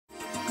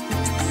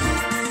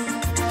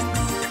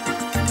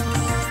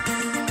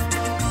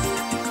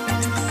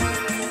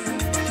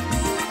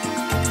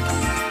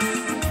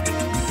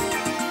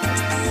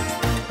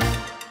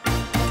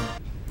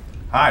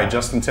Hi,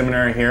 Justin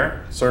Timineri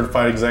here,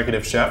 Certified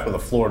Executive Chef with the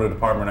Florida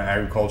Department of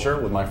Agriculture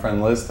with my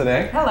friend Liz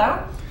today.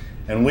 Hello.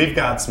 And we've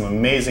got some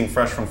amazing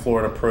fresh from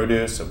Florida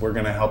produce that we're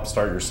going to help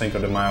start your Cinco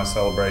de Mayo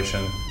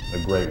celebration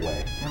a great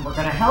way. And we're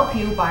going to help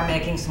you by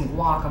making some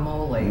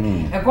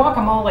guacamole. Now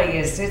guacamole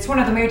it's one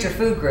of the major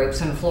food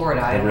groups in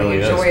Florida. It really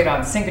we enjoy is. it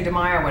on Cinco de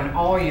Mayo and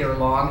all year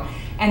long.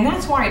 And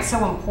that's why it's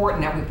so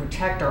important that we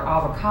protect our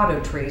avocado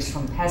trees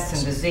from pests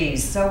and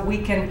disease so we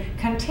can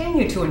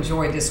continue to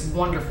enjoy this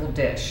wonderful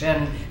dish.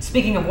 And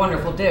speaking of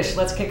wonderful dish,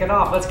 let's kick it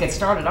off. Let's get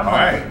started. All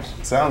right,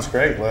 sounds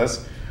great,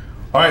 Liz.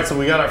 All right, so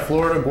we got our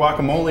Florida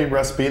guacamole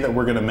recipe that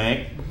we're gonna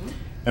make.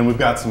 And we've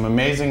got some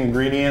amazing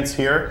ingredients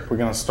here. We're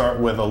gonna start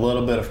with a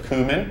little bit of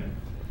cumin,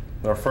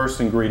 our first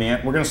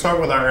ingredient. We're gonna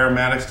start with our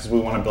aromatics because we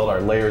wanna build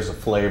our layers of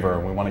flavor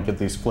and we wanna get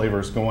these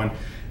flavors going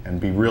and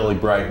be really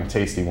bright and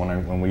tasty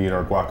when we eat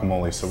our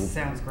guacamole. So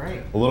sounds great.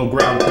 A little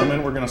ground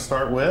cumin we're gonna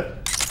start with.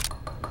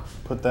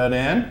 Put that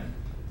in.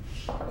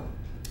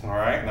 All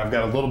right, and I've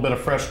got a little bit of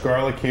fresh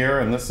garlic here,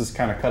 and this is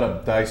kind of cut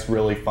up, diced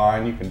really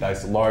fine. You can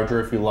dice it larger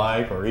if you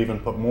like, or even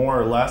put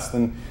more or less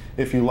than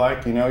if you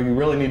like. You know, you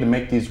really need to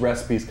make these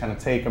recipes, kind of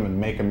take them and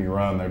make them your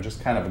own. They're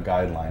just kind of a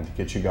guideline to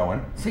get you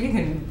going. So you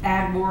can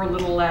add more, a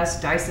little less,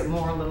 dice it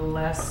more, a little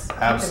less.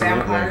 Absolutely.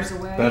 Keep the vampires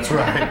away. That's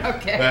right.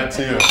 Okay. That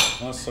too,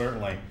 most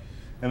certainly.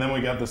 And then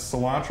we got this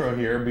cilantro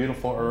here,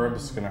 beautiful herb.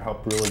 It's gonna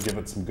help really give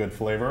it some good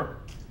flavor.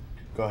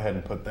 Go ahead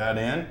and put that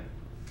in.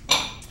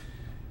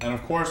 And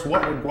of course,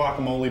 what would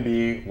guacamole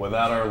be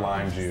without our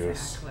lime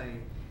juice? Exactly.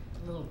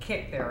 A little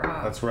kick there,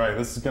 huh? That's right.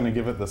 This is gonna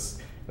give it this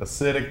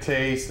acidic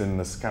taste and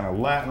this kind of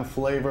Latin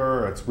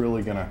flavor. It's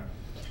really gonna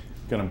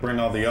bring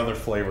all the other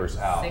flavors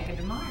out. Cinco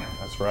de Mayo.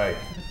 That's right.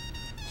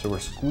 So we're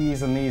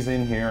squeezing these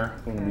in here.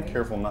 We're gonna be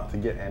careful not to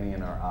get any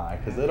in our eye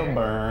because it'll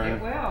burn.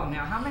 It will.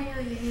 Now, how many are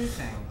you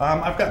using?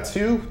 I've got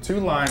two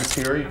limes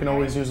here. You can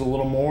always use a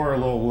little more or a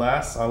little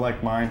less. I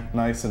like mine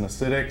nice and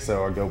acidic,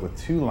 so I'll go with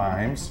 2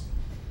 limes.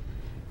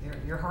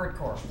 You're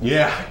hardcore.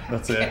 Yeah,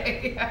 that's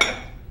it.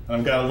 And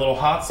I've got a little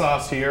hot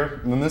sauce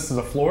here, and this is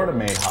a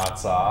Florida-made hot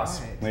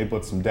sauce made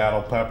with some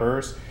datil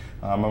peppers.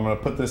 I'm gonna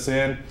put this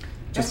in.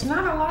 It's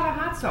not a lot of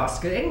hot sauce,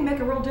 because it can make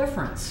a real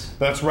difference.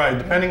 That's right,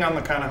 depending on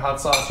the kind of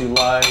hot sauce you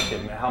like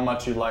and how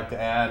much you'd like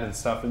to add and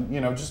stuff, and, you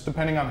know, just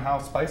depending on how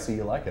spicy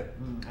you like it.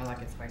 I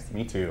like it spicy.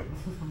 Me too.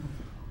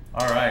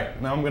 All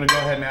right, now I'm gonna go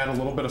ahead and add a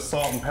little bit of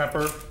salt and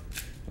pepper.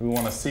 We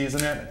wanna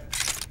season it,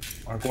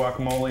 our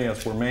guacamole,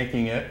 as we're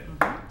making it,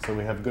 so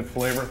we have good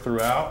flavor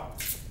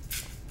throughout.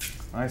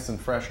 Nice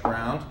and fresh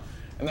ground.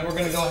 And then we're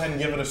gonna go ahead and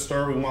give it a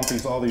stir. We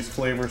want all these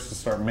flavors to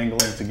start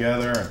mingling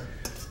together and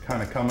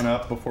kind of coming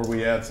up before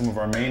we add some of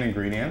our main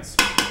ingredients.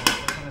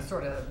 We're going to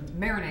sort of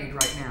marinate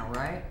right now,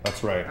 right?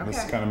 That's right. Okay.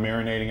 This is kind of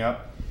marinating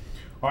up.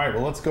 All right,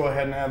 well, let's go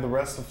ahead and add the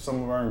rest of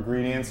some of our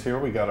ingredients here.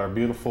 We got our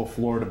beautiful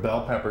Florida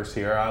bell peppers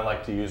here. I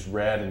like to use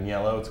red and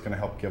yellow. It's going to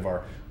help give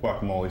our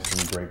guacamole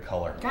some great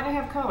color. Got to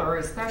have color,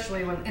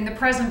 especially when in the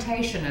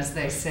presentation, as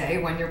they say,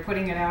 when you're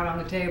putting it out on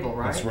the table,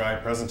 right? That's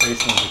right.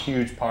 Presentation is a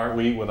huge part.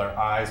 We eat with our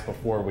eyes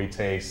before we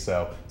taste,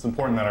 so it's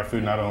important that our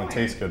food not only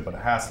tastes good, but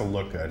it has to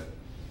look good.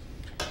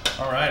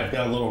 All right, I've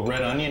got a little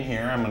red onion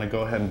here. I'm going to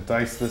go ahead and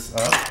dice this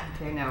up.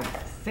 Okay, now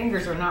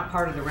fingers are not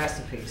part of the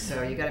recipe,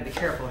 so you got to be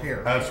careful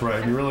here. That's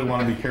right. You really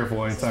want to be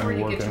careful anytime you're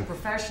working. Where you get your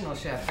professional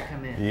chef to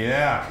come in.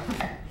 Yeah.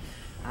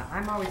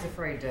 I'm always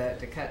afraid to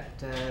cut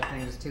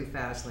things too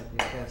fast like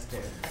the chefs do.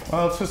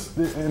 Well, it's just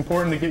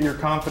important to get your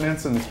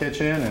confidence in the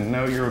kitchen and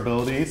know your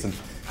abilities and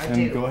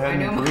go ahead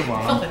and improve on them. I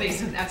know my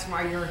abilities, and that's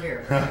why you're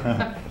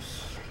here.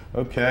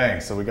 Okay,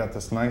 so we got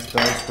this nice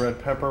diced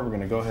red pepper. We're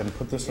going to go ahead and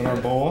put this in our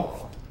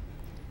bowl.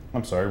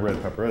 I'm sorry, red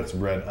pepper. It's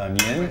red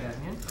onion. Red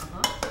onion.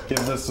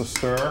 Give this a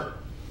stir.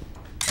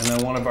 And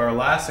then one of our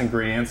last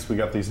ingredients, we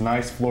got these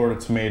nice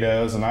Florida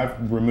tomatoes, and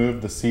I've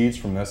removed the seeds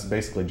from this,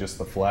 basically just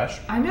the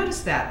flesh. I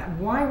noticed that.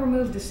 Why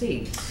remove the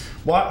seeds?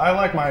 Well, I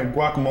like my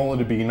guacamole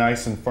to be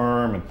nice and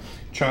firm and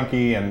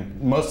chunky,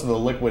 and most of the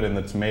liquid in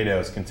the tomato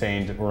is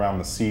contained around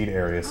the seed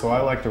area, so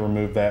I like to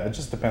remove that. It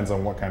just depends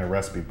on what kind of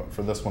recipe, but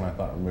for this one I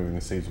thought removing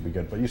the seeds would be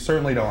good, but you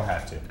certainly don't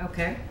have to.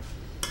 Okay.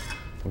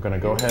 We're going to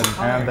go ahead and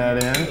add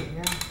that in.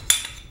 Yeah.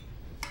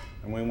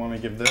 And we want to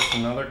give this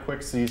another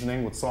quick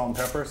seasoning with salt and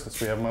pepper since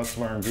we have most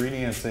of our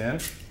ingredients in.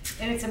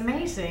 And it's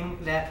amazing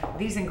that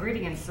these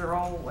ingredients are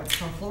all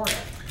from Florida.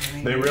 I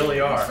mean, they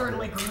really are. We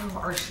certainly grew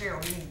our share.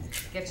 We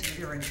get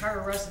you your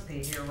entire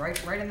recipe here,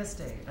 right in the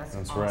state. That's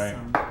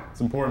awesome. Right.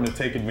 It's important to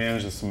take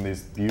advantage of some of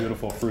these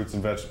beautiful fruits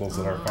and vegetables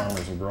that our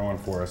farmers are growing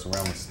for us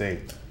around the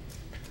state.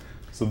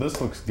 So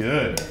this looks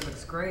good. It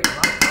looks great. A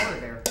lot of color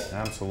there.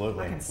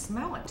 Absolutely. I can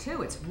smell it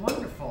too. It's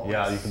wonderful.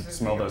 Yeah, you can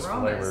smell those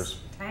flavors.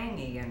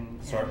 Tangy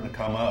and starting to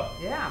come up.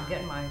 Yeah, I'm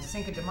getting my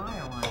Cinco de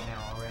Mayo on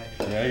now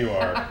already. Yeah, you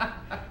are.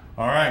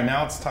 All right,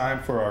 now it's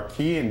time for our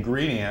key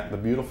ingredient, the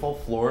beautiful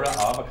Florida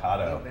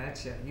avocado. You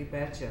betcha. You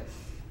betcha.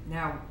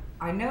 Now,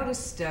 I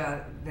noticed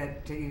that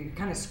you're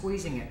kind of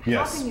squeezing it.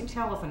 Yes. How can you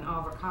tell if an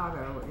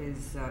avocado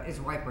is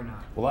ripe or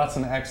not? Well, that's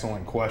an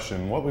excellent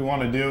question. What we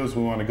want to do is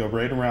we want to go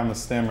right around the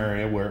stem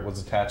area where it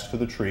was attached to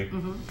the tree,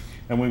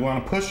 and we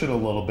want to push it a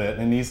little bit.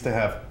 It needs to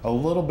have a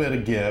little bit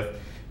of give.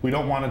 We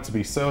don't want it to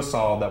be so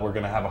solid that we're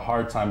going to have a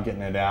hard time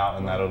getting it out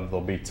and that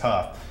it'll be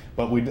tough.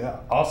 But we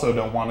also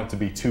don't want it to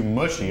be too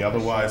mushy,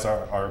 otherwise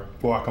our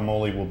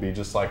guacamole will be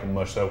just like a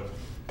mush. So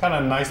kind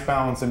of nice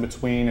balance in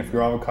between. If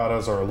your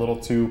avocados are a little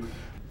too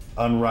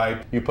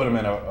unripe, you put them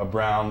in a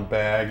brown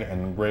bag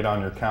and right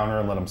on your counter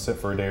and let them sit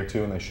for a day or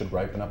two, and they should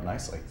ripen up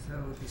nicely. So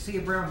if you see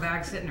a brown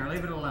bag sitting there,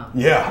 leave it alone.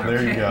 Yeah,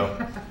 there you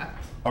go.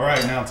 All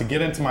right, now to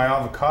get into my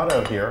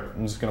avocado here,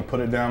 I'm just going to put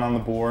it down on the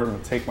board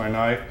and take my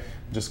knife,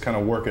 just kind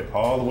of work it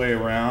all the way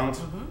around,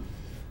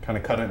 kind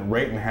of cut it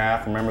right in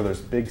half. Remember,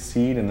 there's big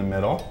seed in the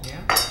middle.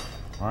 Yeah.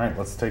 All right,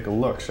 let's take a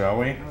look, shall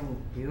we? Oh,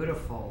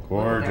 beautiful.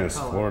 Gorgeous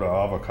Florida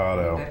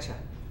avocado. Betcha.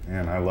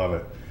 Man, I love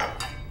it.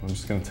 I'm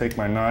just going to take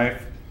my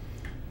knife,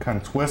 kind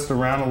of twist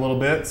around a little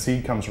bit.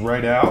 Seed comes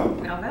right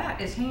out. Now that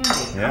is handy.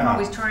 Yeah. I'm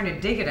always trying to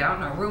dig it out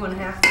and I ruin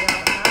half the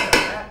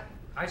avocado.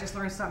 I just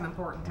learned something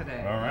important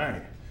today. All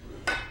right,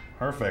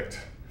 perfect.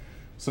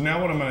 So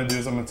now what I'm going to do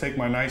is I'm going to take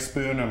my nice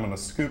spoon, I'm going to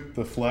scoop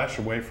the flesh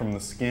away from the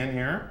skin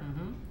here.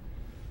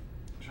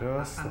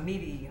 Just a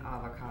meaty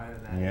avocado,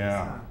 that is.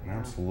 yeah,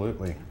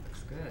 absolutely. That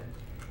looks good.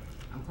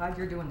 I'm glad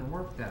you're doing the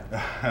work though.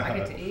 I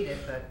get to eat it,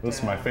 but this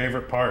is my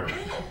favorite part.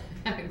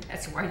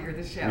 that's why you're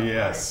the chef.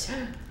 Yes.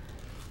 Right?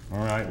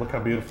 All right, look how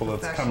beautiful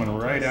that's coming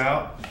right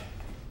out.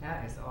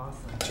 That is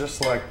awesome.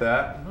 Just like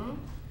that. And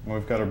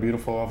we've got our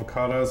beautiful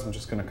avocados. I'm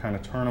just going to kind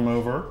of turn them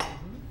over.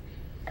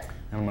 And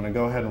I'm going to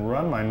go ahead and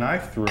run my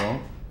knife through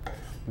them.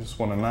 I just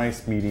want a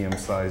nice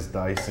medium-sized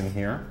dice in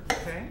here.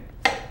 Okay.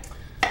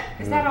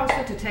 Is that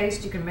also to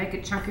taste? You can make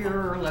it chunkier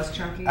or less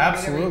chunky?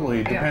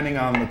 Absolutely, depending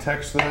on the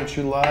texture that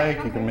you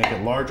like. You can make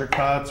it larger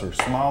cuts or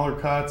smaller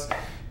cuts.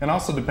 And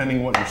also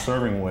depending what you're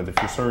serving with. If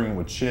you're serving it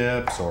with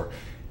chips or,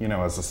 you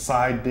know, as a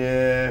side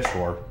dish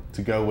or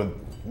to go with,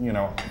 you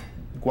know,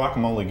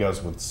 guacamole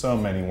goes with so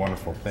many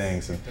wonderful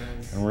things and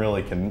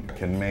really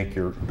can make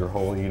your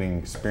whole eating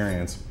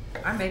experience.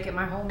 I make it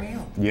my whole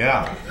meal.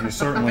 Yeah, you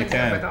certainly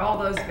can. With all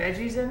those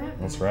veggies in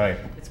it. That's right.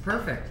 It's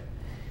perfect.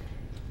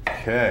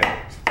 Okay,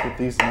 let's get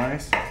these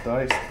nice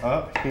diced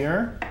up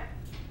here.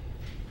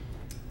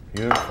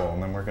 Beautiful,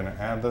 and then we're gonna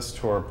add this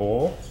to our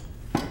bowl.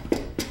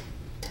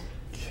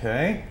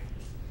 Okay,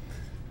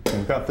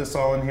 we've got this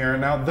all in here.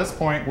 Now at this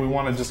point, we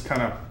wanna just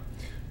kind of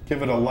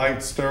give it a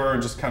light stir,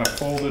 just kind of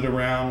fold it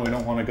around. We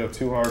don't wanna go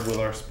too hard with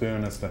our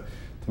spoon as to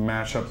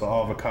mash up the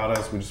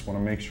avocados. We just wanna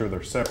make sure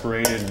they're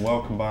separated and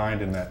well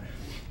combined and that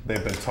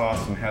they've been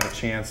tossed and had a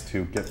chance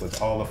to get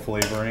with all the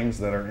flavorings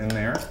that are in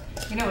there.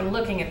 You know, in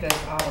looking at those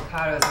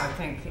avocados, I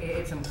think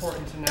it's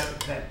important to note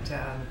that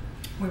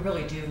we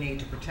really do need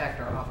to protect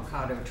our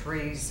avocado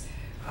trees,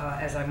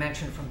 as I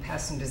mentioned, from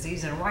pests and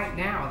disease. And right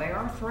now, they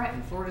are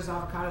threatened. Florida's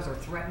avocados are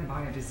threatened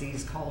by a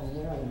disease called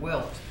laurel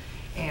wilt.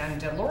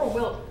 And laurel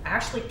wilt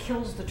actually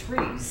kills the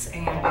trees,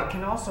 and it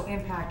can also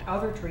impact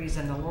other trees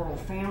in the laurel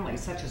family,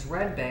 such as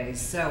red bays.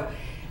 So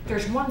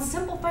there's one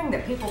simple thing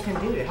that people can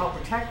do to help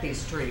protect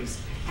these trees,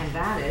 and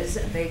that is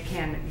they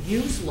can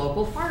use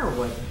local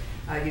firewood.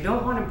 You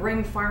don't want to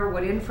bring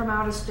firewood in from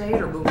out of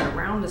state or move it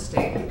around the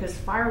state because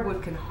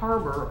firewood can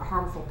harbor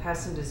harmful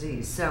pests and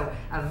disease. So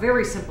a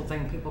very simple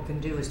thing people can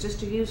do is just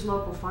to use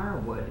local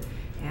firewood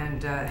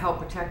and help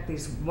protect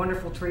these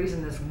wonderful trees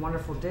in this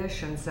wonderful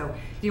dish. And so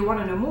if you want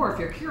to know more, if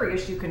you're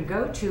curious, you can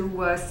go to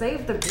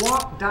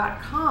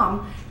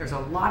savetheguac.com. There's a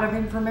lot of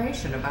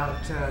information about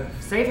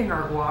saving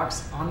our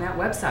guacs on that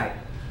website.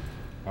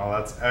 Oh,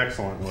 that's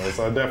excellent, Liz.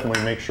 I'll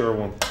definitely make sure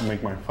we'll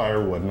make my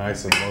firewood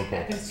nice and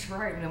local. That's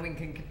right, and then we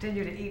can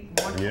continue to eat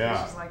wonderful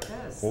dishes like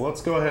this. Well,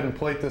 let's go ahead and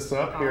plate this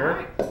up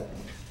here. Right.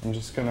 I'm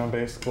just gonna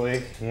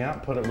basically,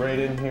 put it right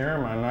in here.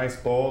 My nice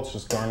bowl. It's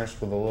just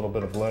garnished with a little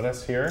bit of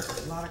lettuce here.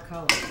 A lot of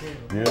color too.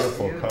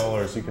 Beautiful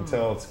colors. You can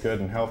tell it's good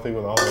and healthy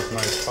with all those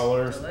nice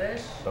colors.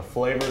 Delish. The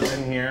flavors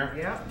in here.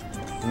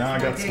 Yep. Now I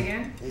got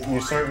some.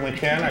 You certainly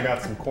can. I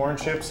got some corn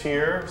chips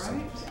here.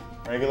 Some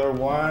regular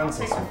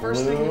ones and some blue.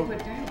 First thing you put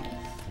down.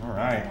 All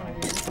right. I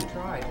want to give this a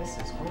try. This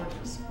is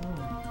gorgeous.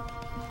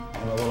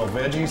 And the little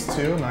veggies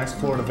too. Nice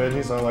Florida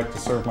veggies. I like to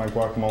serve my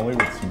guacamole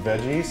with some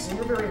veggies.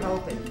 You're very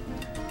healthy.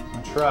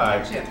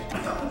 Try.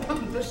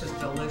 This is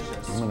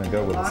delicious. I'm going to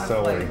go with the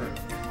celery.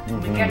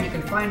 And again, you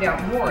can find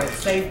out more at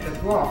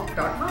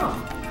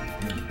savetheguac.com.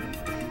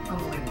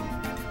 Unbelievable.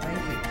 Thank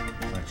you.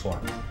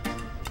 Excellent.